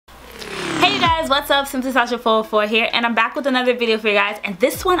guys, what's up? Simply Sasha 404 here, and I'm back with another video for you guys. And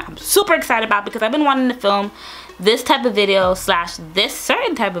this one I'm super excited about because I've been wanting to film this type of video slash this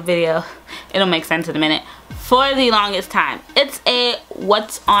certain type of video, it'll make sense in a minute, for the longest time. It's a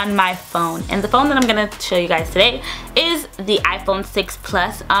what's on my phone, and the phone that I'm gonna show you guys today is the iPhone 6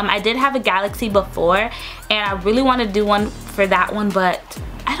 Plus. I did have a Galaxy before, and I really want to do one for that one, but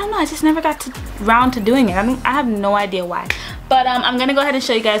I don't know, I just never got around to doing it. I have no idea why. But I'm gonna go ahead and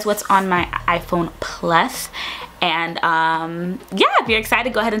show you guys what's on my iPhone Plus. And yeah, if you're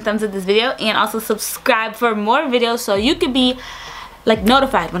excited, go ahead and thumbs up this video, and also subscribe for more videos so you can be like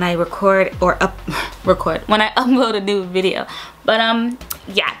notified when I record or when I upload a new video. But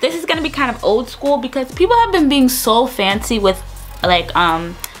yeah, this is gonna be kind of old school because people have been being so fancy with like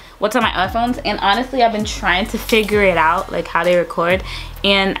what's on my iPhones, and honestly I've been trying to figure it out, like how they record,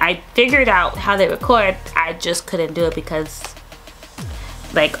 and I figured out how they record. I just couldn't do it because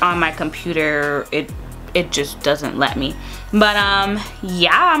like on my computer it just doesn't let me. But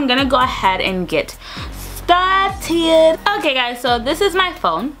yeah, I'm gonna go ahead and get started. Okay guys, so this is my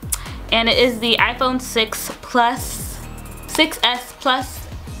phone, and it is the iPhone 6 Plus, 6S Plus.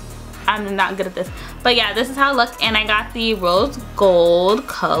 I'm not good at this, but yeah, this is how it looks, and I got the rose gold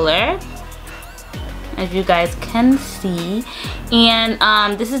color, as you guys can see.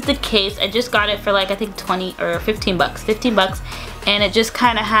 And this is the case. I just got it for like I think 20 or 15 bucks, and it just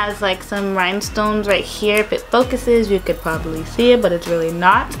kind of has like some rhinestones right here. If it focuses you could probably see it, but it's really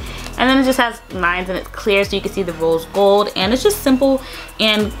not. And then it just has lines, and it's clear so you can see the rose gold, and it's just simple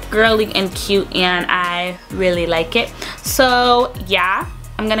and girly and cute, and I really like it. So yeah,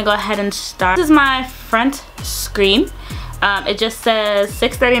 I'm gonna go ahead and start. This is my front screen. It just says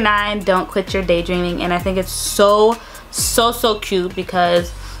 $6.39, don't quit your daydreaming, and I think it's so cute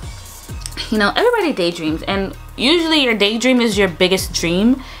because, you know, everybody daydreams, and usually your daydream is your biggest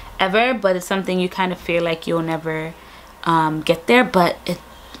dream ever, but it's something you kind of feel like you'll never get there. But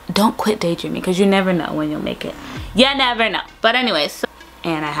don't quit daydreaming because you never know when you'll make it. You never know. But anyways,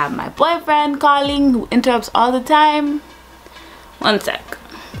 and I have my boyfriend calling who interrupts all the time. One sec.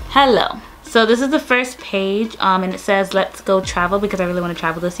 Hello. So this is the first page, and it says let's go travel because I really want to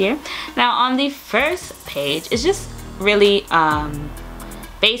travel this year. Now on the first page, it's just really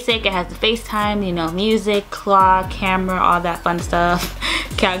basic. It has the FaceTime, you know, music, clock, camera, all that fun stuff,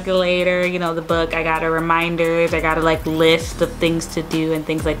 calculator, you know, the book. I got a reminders, I got a like list of things to do and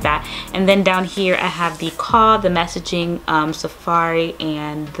things like that. And then down here I have the call, the messaging, Safari,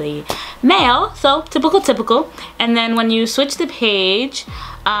 and the mail. So typical. And then when you switch the page,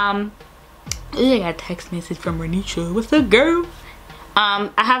 I got a text message from Renisha. What's up, girl? I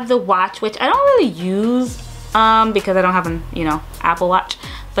have the watch, which I don't really use because I don't have an, you know, Apple Watch.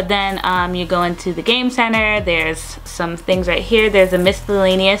 But then you go into the game center. There's some things right here. There's a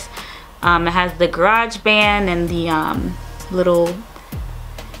miscellaneous. It has the garage band and the little,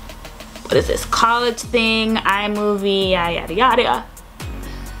 what is this, college thing, iMovie, yada yada.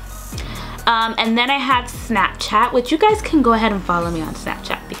 And then I have Snapchat, which you guys can go ahead and follow me on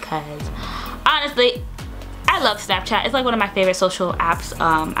Snapchat because honestly I love Snapchat. It's like one of my favorite social apps.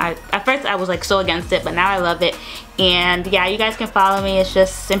 At first I was like so against it, but now I love it. And yeah, you guys can follow me. It's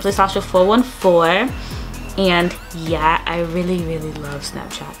just Simply Sasha 414. And yeah, I really love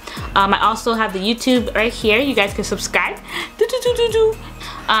Snapchat. I also have the YouTube right here. You guys can subscribe.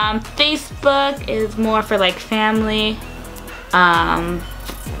 Facebook is more for like family.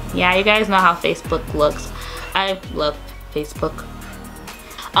 Yeah, you guys know how Facebook looks. I love Facebook.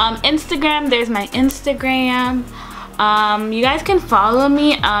 Instagram, there's my Instagram. You guys can follow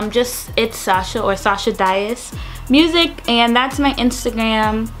me. Just it's Sasha or Sasha Dias Music, and that's my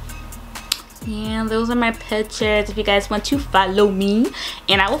Instagram. Yeah, those are my pictures if you guys want to follow me,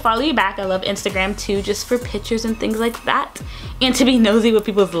 and I will follow you back. I love Instagram too, just for pictures and things like that, and to be nosy with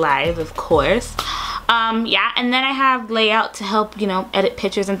people's lives, of course. Yeah, and then I have layout to help, you know, edit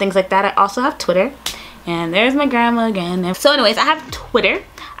pictures and things like that. I also have Twitter, and there's my grandma again. So anyways, I have Twitter.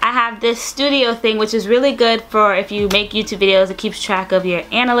 I have this studio thing, which is really good for if you make YouTube videos. It keeps track of your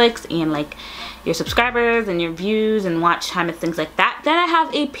analytics and like your subscribers and your views and watch time and things like that. Then I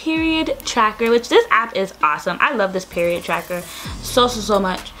have a period tracker, which this app is awesome. I love this period tracker so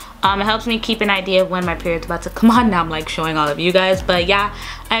much. It helps me keep an idea of when my period's about to come on. Now I'm like showing all of you guys, but yeah,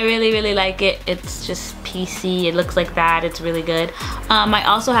 I really like it. It's just PC. It looks like that. It's really good. I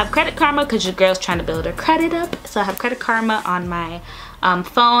also have Credit Karma because your girl's trying to build her credit up. So I have Credit Karma on my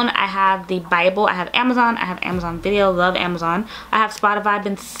phone. I have the Bible. I have Amazon. I have Amazon Video. Love Amazon. I have Spotify. I've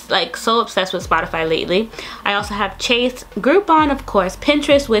been like so obsessed with Spotify lately. I also have Chase, Groupon, of course,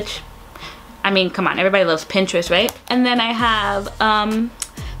 Pinterest, which I mean, come on, everybody loves Pinterest, right? And then I have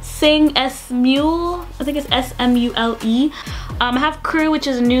Sing Smule. I think it's Smule. I have Crew, which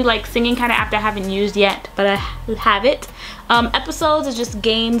is a new like singing kind of app that I haven't used yet, but I have it. Episodes is just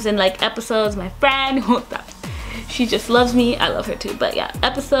games and like episodes. My friend, she just loves me. I love her too. But yeah,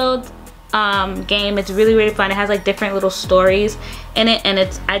 episodes game. It's really, really fun. It has like different little stories in it, and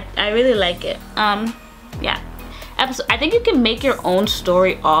I really like it. Yeah. Episode, I think you can make your own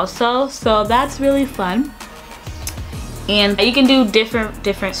story also, so that's really fun. And you can do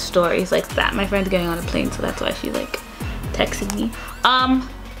different stories like that. My friend's getting on a plane, so that's why she's like texting me.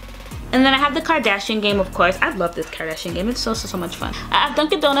 And then I have the Kardashian game, of course. I love this Kardashian game. It's so much fun. I have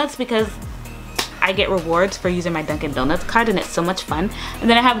Dunkin' Donuts because I get rewards for using my Dunkin' Donuts card, and it's so much fun. And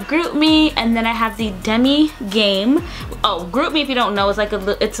then I have Group Me, and then I have the Demi game. Oh, Group Me, if you don't know, is like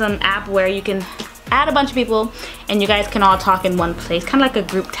it's an app where you can add a bunch of people and you guys can all talk in one place, kind of like a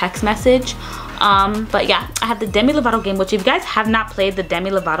group text message. But yeah, I have the Demi Lovato game, which if you guys have not played the Demi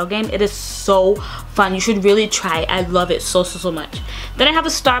Lovato game, it is so fun. You should really try it. I love it so much. Then I have a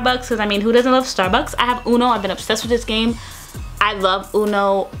Starbucks, because I mean, who doesn't love Starbucks? I have Uno. I've been obsessed with this game. I love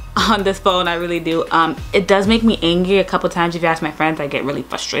Uno on this phone. I really do. It does make me angry a couple times. If you ask my friends, I get really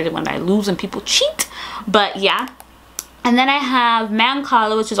frustrated when I lose and people cheat. But yeah. And then I have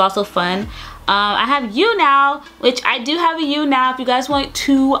Mancala, which is also fun. I have You Now, which I do have a You Now. If you guys want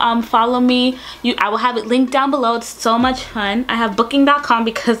to follow me, I will have it linked down below. It's so much fun. I have Booking.com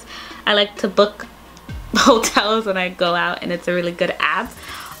because I like to book hotels when I go out, and it's a really good app.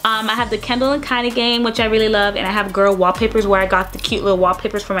 I have the Kendall and Kylie game, which I really love, and I have Girl Wallpapers, where I got the cute little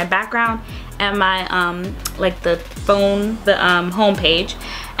wallpapers for my background and my like the phone, the home page.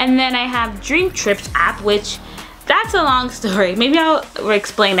 And then I have Dream Trips app, which that's a long story. Maybe I'll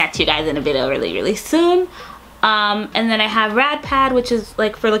explain that to you guys in a video really soon. And then I have RadPad, which is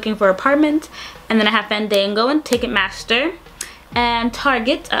like for looking for apartments. And then I have Fandango and Ticketmaster and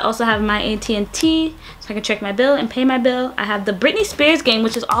Target. I also have my AT&T, so I can check my bill and pay my bill. I have the Britney Spears game,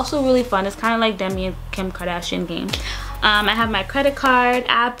 which is also really fun. It's kind of like Demi and Kim Kardashian game. I have my credit card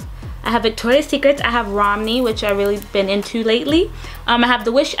app. I have Victoria's Secrets. I have Romney, which I've really been into lately. I have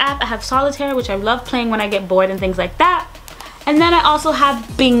the Wish app. I have Solitaire, which I love playing when I get bored and things like that. And then I also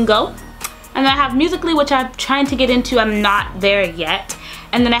have Bingo. And then I have Musical.ly, which I'm trying to get into. I'm not there yet.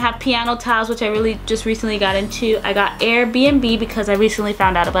 And then I have Piano Tiles, which I really just recently got into. I got Airbnb because I recently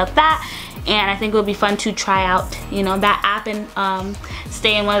found out about that. And I think it would be fun to try out, you know, that app and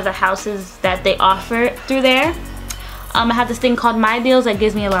stay in one of the houses that they offer through there. I have this thing called My Deals that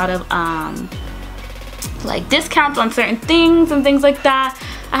gives me a lot of like discounts on certain things and things like that.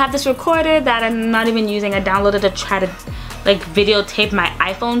 I have this recorder that I'm not even using. I downloaded to try to like videotape my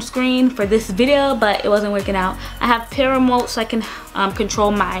iPhone screen for this video, but it wasn't working out. I have Pararemote so I can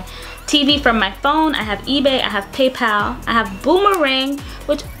control my TV from my phone. I have eBay. I have PayPal. I have Boomerang,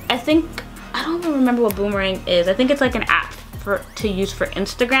 which I don't even remember what Boomerang is. I think it's like an app to use for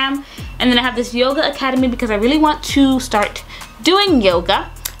Instagram. And then I have this Yoga Academy because I really want to start doing yoga.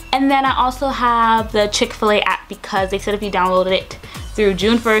 And then I also have the Chick-fil-A app because they said if you downloaded it through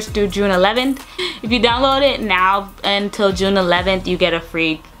June 1st through June 11th, if you download it now until June 11th, you get a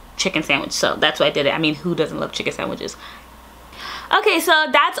free chicken sandwich. So that's why I did it. I mean, who doesn't love chicken sandwiches? Okay, so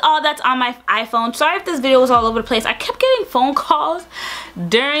that's all that's on my iPhone. Sorry if this video was all over the place. I kept getting phone calls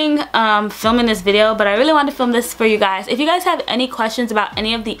during filming this video, but I really wanted to film this for you guys. If you guys have any questions about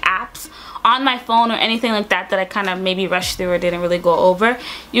any of the apps on my phone or anything like that I kind of maybe rushed through or didn't really go over,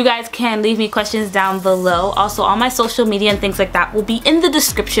 you guys can leave me questions down below. Also, all my social media and things like that will be in the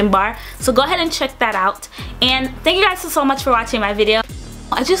description bar, so go ahead and check that out. And thank you guys so much for watching my video.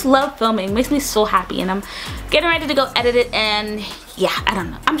 I just love filming. It makes me so happy, and I'm getting ready to go edit it, and yeah, I don't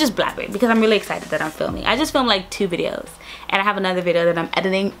know. I'm just blabbering because I'm really excited that I'm filming. I just filmed like 2 videos, and I have another video that I'm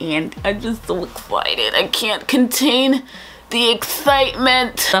editing, and I'm just so excited. I can't contain the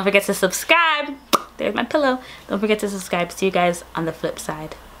excitement. Don't forget to subscribe. There's my pillow. Don't forget to subscribe. See you guys on the flip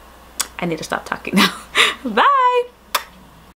side. I need to stop talking now. Bye.